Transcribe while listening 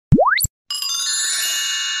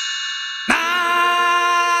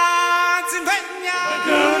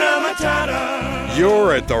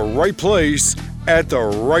You're at the right place at the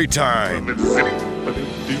right time.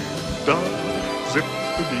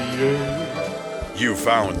 You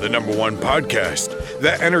found the #1 podcast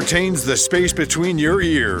that entertains the space between your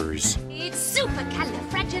ears. It's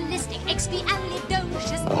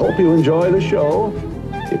supercalifragilisticexpialidocious. I hope you enjoy the show.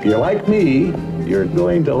 If you're like me, you're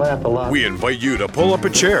going to laugh a lot. We invite you to pull up a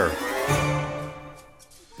chair.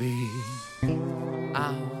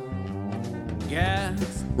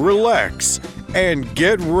 Relax and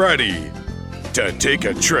get ready to take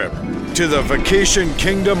a trip to the vacation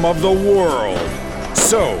kingdom of the world.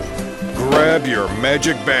 So, grab your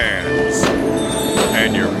magic bands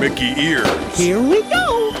and your Mickey ears. Here we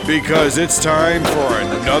go! Because it's time for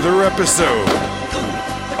another episode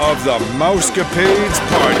of the Mousecapades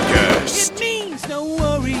Podcast. It means no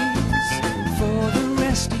worries for the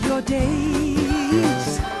rest of your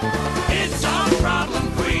days. It's our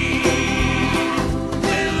problem-free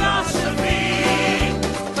philosophy.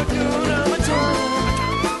 Hakuna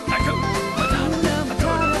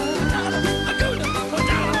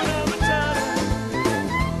Matata.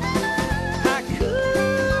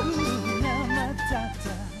 Hakuna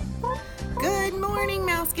Matata. Good morning,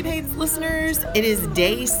 Mousecapades listeners. It is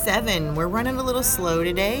day 7. We're running a little slow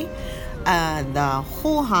today. The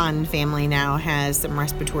whole Han family now has some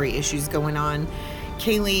respiratory issues going on.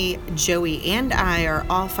 Kaylee, Joey, and I are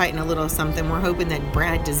all fighting a little something. We're hoping that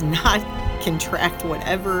Brad does not contract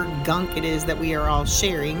whatever gunk it is that we are all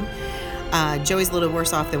sharing. Joey's a little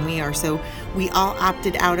worse off than we are, so we all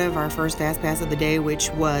opted out of our first Fast Pass of the day, which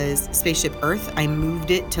was Spaceship Earth. I moved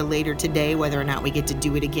it to later today. Whether or not we get to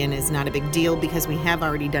do it again is not a big deal because we have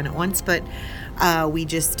already done it once, but we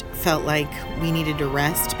just felt like we needed to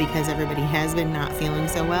rest because everybody has been not feeling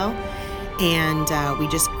so well. And we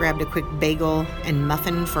just grabbed a quick bagel and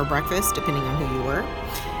muffin for breakfast, depending on who you were.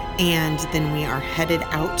 And then we are headed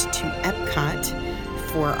out to Epcot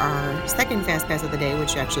for our second Fast Pass of the day,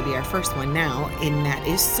 which will actually be our first one now, and that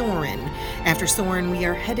is Soarin'. After Soarin', we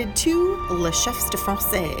are headed to Le Chefs de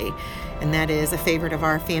Francais, and that is a favorite of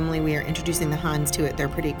our family. We are introducing the Hans to it. They're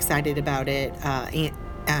pretty excited about it.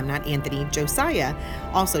 Not Anthony, Josiah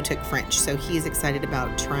also took French, so he's excited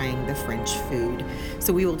about trying the French food.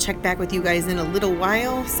 So we will check back with you guys in a little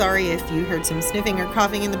while. Sorry if you heard some sniffing or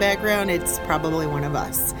coughing in the background. It's probably one of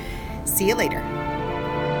us. See you later.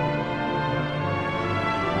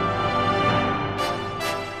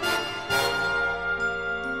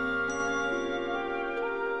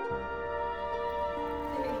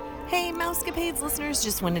 Hey, Mousecapades listeners,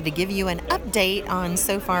 just wanted to give you an update on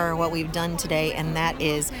so far what we've done today, and that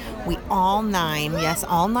is we all 9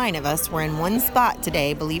 of us were in one spot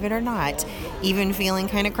today, believe it or not, even feeling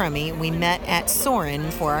kind of crummy. We met at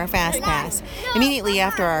Soarin' for our Fast Pass. Immediately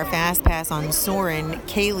after our Fast Pass on Soarin',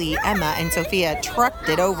 Kaylee, Emma, and Sophia trucked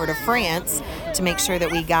it over to France to make sure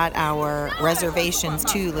that we got our reservations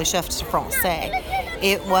to Le Chefs de Francais.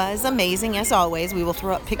 It was amazing, as always. We will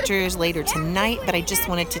throw up pictures later tonight, but I just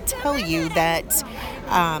wanted to tell you that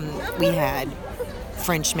we had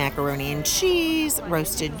French macaroni and cheese,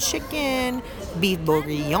 roasted chicken, beef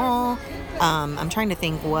bourguignon. I'm trying to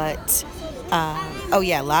think what...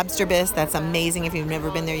 lobster bisque. That's amazing. If you've never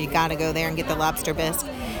been there, you got to go there and get the lobster bisque.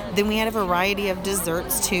 Then we had a variety of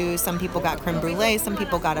desserts too. Some people got creme brulee. Some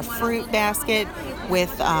people got a fruit basket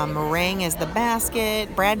with meringue as the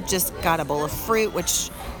basket. Brad just got a bowl of fruit, which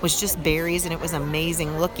was just berries, and it was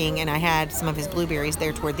amazing looking. And I had some of his blueberries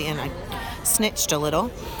there toward the end. I snitched a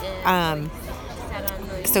little.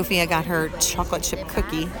 Sophia got her chocolate chip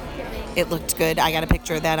cookie. It looked good. I got a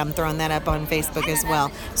picture of that. I'm throwing that up on Facebook as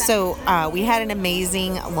well. So we had an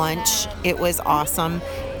amazing lunch. It was awesome.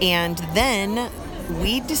 And then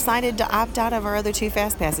we decided to opt out of our other 2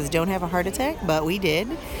 Fast Passes. Don't have a heart attack, but we did.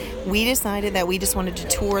 We decided that we just wanted to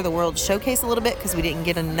tour the World Showcase a little bit because we didn't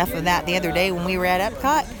get enough of that the other day when we were at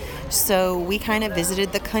Epcot. So we kind of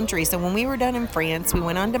visited the country. So when we were done in France, we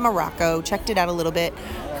went on to Morocco, checked it out a little bit,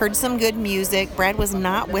 heard some good music. Brad was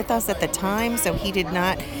not with us at the time, so he did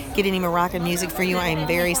not get any Moroccan music for you. I am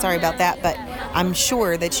very sorry about that, but I'm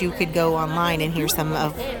sure that you could go online and hear some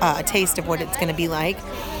of a taste of what it's going to be like.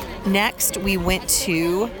 Next, we went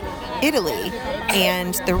to Italy,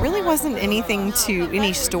 and there really wasn't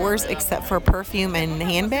any stores except for perfume and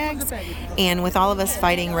handbags. And with all of us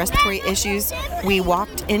fighting respiratory issues, we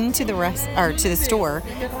walked into the store,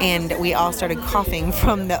 and we all started coughing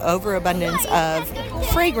from the overabundance of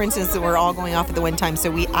fragrances that were all going off at the one time.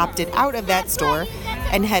 So we opted out of that store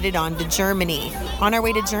and headed on to Germany. On our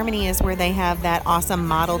way to Germany is where they have that awesome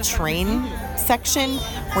model train section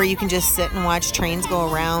where you can just sit and watch trains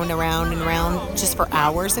go around, around, and around just for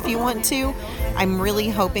hours if you want to. I'm really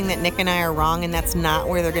hoping that Nick and I are wrong and that's not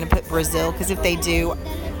where they're going to put Brazil, because if they do,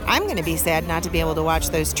 I'm going to be sad not to be able to watch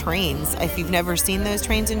those trains. If you've never seen those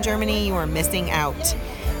trains in Germany, you are missing out.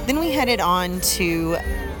 Then we headed on to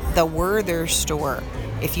the Werther store.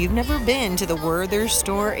 If you've never been to the Werther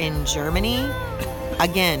store in Germany,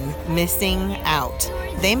 again, missing out.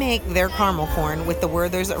 They make their caramel corn with the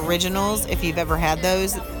Werther's Originals. If you've ever had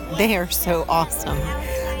those, they are so awesome.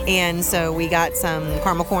 And so we got some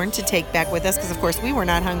caramel corn to take back with us because, of course, we were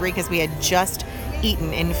not hungry because we had just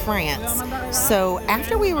eaten in France. So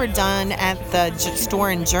after we were done at the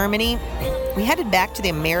store in Germany, we headed back to the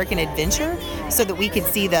American Adventure so that we could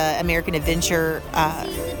see the American Adventure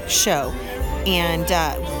show. And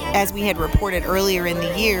as we had reported earlier in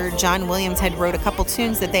the year, John Williams had wrote a couple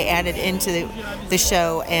tunes that they added into the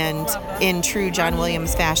show, and in true John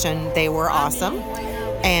Williams fashion, they were awesome.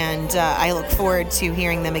 And I look forward to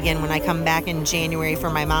hearing them again when I come back in January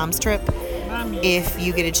for my mom's trip. If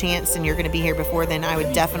you get a chance and you're going to be here before then, I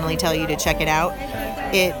would definitely tell you to check it out.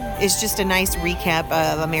 It is just a nice recap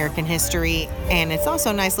of American history, and it's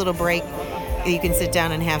also a nice little break. You can sit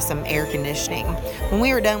down and have some air conditioning. When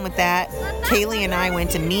we were done with that, Kaylee and I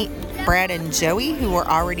went to meet Brad and Joey, who were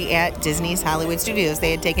already at Disney's Hollywood Studios.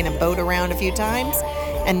 They had taken a boat around a few times,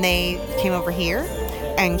 and they came over here,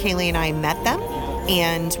 and Kaylee and I met them,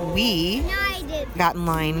 and we got in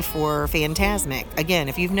line for Fantasmic. Again,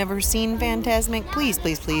 if you've never seen Fantasmic, please,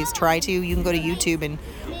 please, please try to. You can go to YouTube and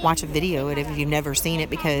watch a video of it if you've never seen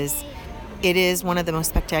it, because it is one of the most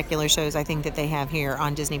spectacular shows I think that they have here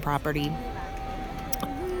on Disney property.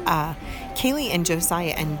 Kaylee and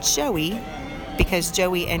Josiah and Joey, because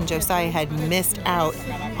Joey and Josiah had missed out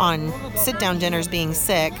on sit-down dinners being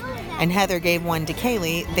sick, and Heather gave one to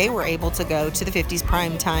Kaylee, they were able to go to the 50s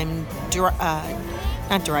Primetime,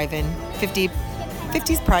 50s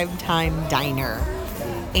Primetime Diner.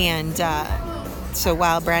 And so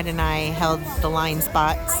while Brad and I held the line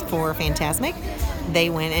spots for Fantasmic, they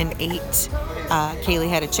went and ate. Kaylee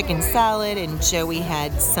had a chicken salad, and Joey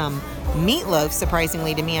had some meatloaf.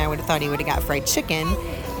 Surprisingly to me, I would have thought he would have got fried chicken.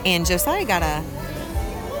 And Josiah got a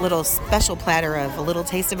little special platter of a little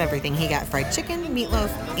taste of everything. He got fried chicken, meatloaf,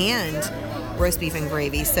 and roast beef and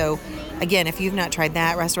gravy. So again, if you've not tried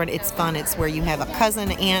that restaurant, it's fun. It's where you have a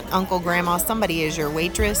cousin, aunt, uncle, grandma, somebody is your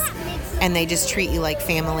waitress, and they just treat you like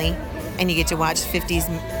family. And you get to watch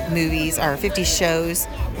 50s movies or 50s shows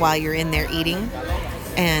while you're in there eating.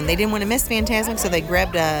 And they didn't want to miss Fantasmic, so they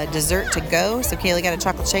grabbed a dessert to go. So Kaylee got a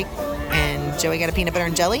chocolate shake, and Joey got a peanut butter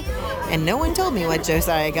and jelly. And no one told me what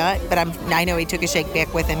Josiah got, but I know he took a shake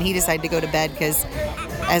back with him. He decided to go to bed because,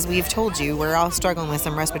 as we've told you, we're all struggling with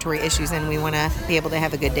some respiratory issues, and we want to be able to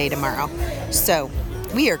have a good day tomorrow. So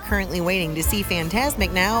we are currently waiting to see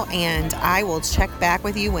Fantasmic now, and I will check back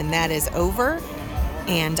with you when that is over.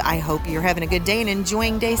 And I hope you're having a good day and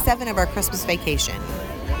enjoying day 7 of our Christmas vacation.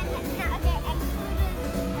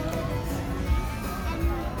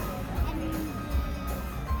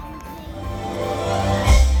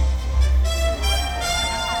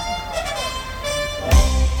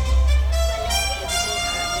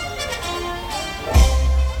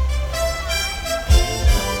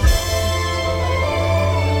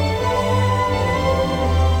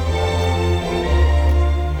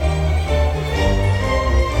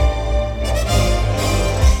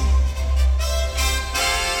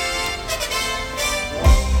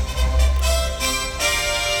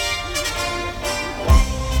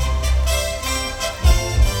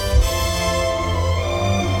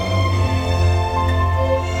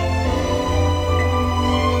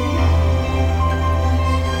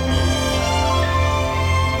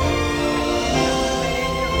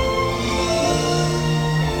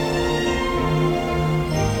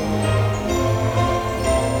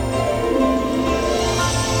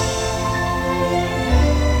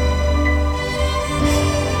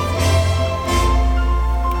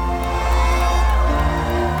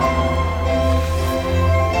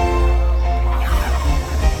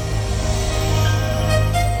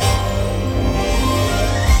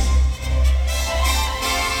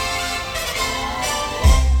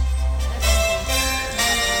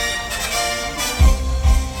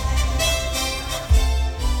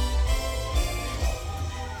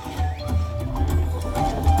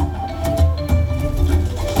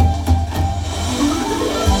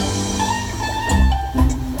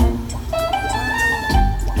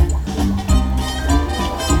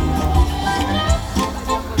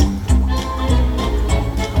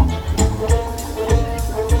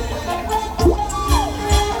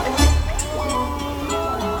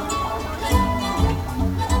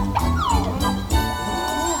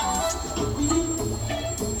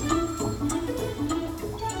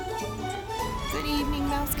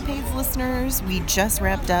 listeners. We just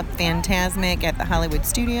wrapped up Fantasmic at the Hollywood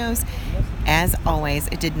Studios. As always,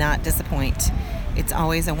 it did not disappoint. It's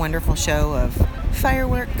always a wonderful show of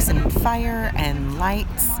fireworks and fire and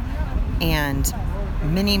lights and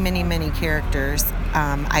many, many, many characters.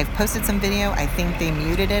 I've posted some video. I think they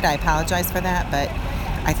muted it. I apologize for that, but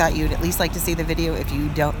I thought you'd at least like to see the video. If you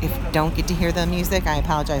don't get to hear the music, I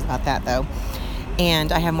apologize about that, though.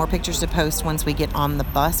 And I have more pictures to post once we get on the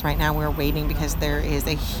bus. Right now we're waiting because there is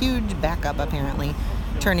a huge backup, apparently,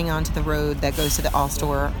 turning onto the road that goes to the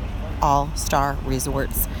All-Star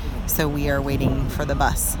Resorts. So we are waiting for the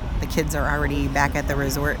bus. The kids are already back at the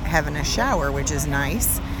resort having a shower, which is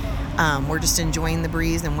nice. We're just enjoying the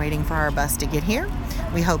breeze and waiting for our bus to get here.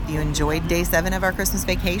 We hope you enjoyed day 7 of our Christmas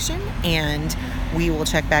vacation, and we will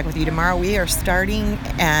check back with you tomorrow. We are starting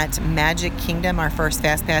at Magic Kingdom. Our first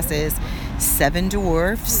Fast Pass is Seven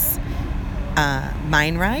Dwarfs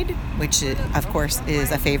Mine Ride, which of course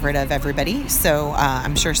is a favorite of everybody. So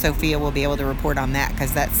I'm sure Sophia will be able to report on that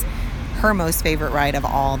because that's her most favorite ride of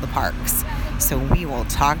all the parks. So we will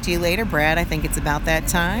talk to you later, Brad. I think it's about that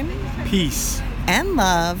time. Peace And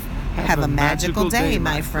love. Have a magical day,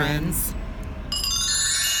 my friends.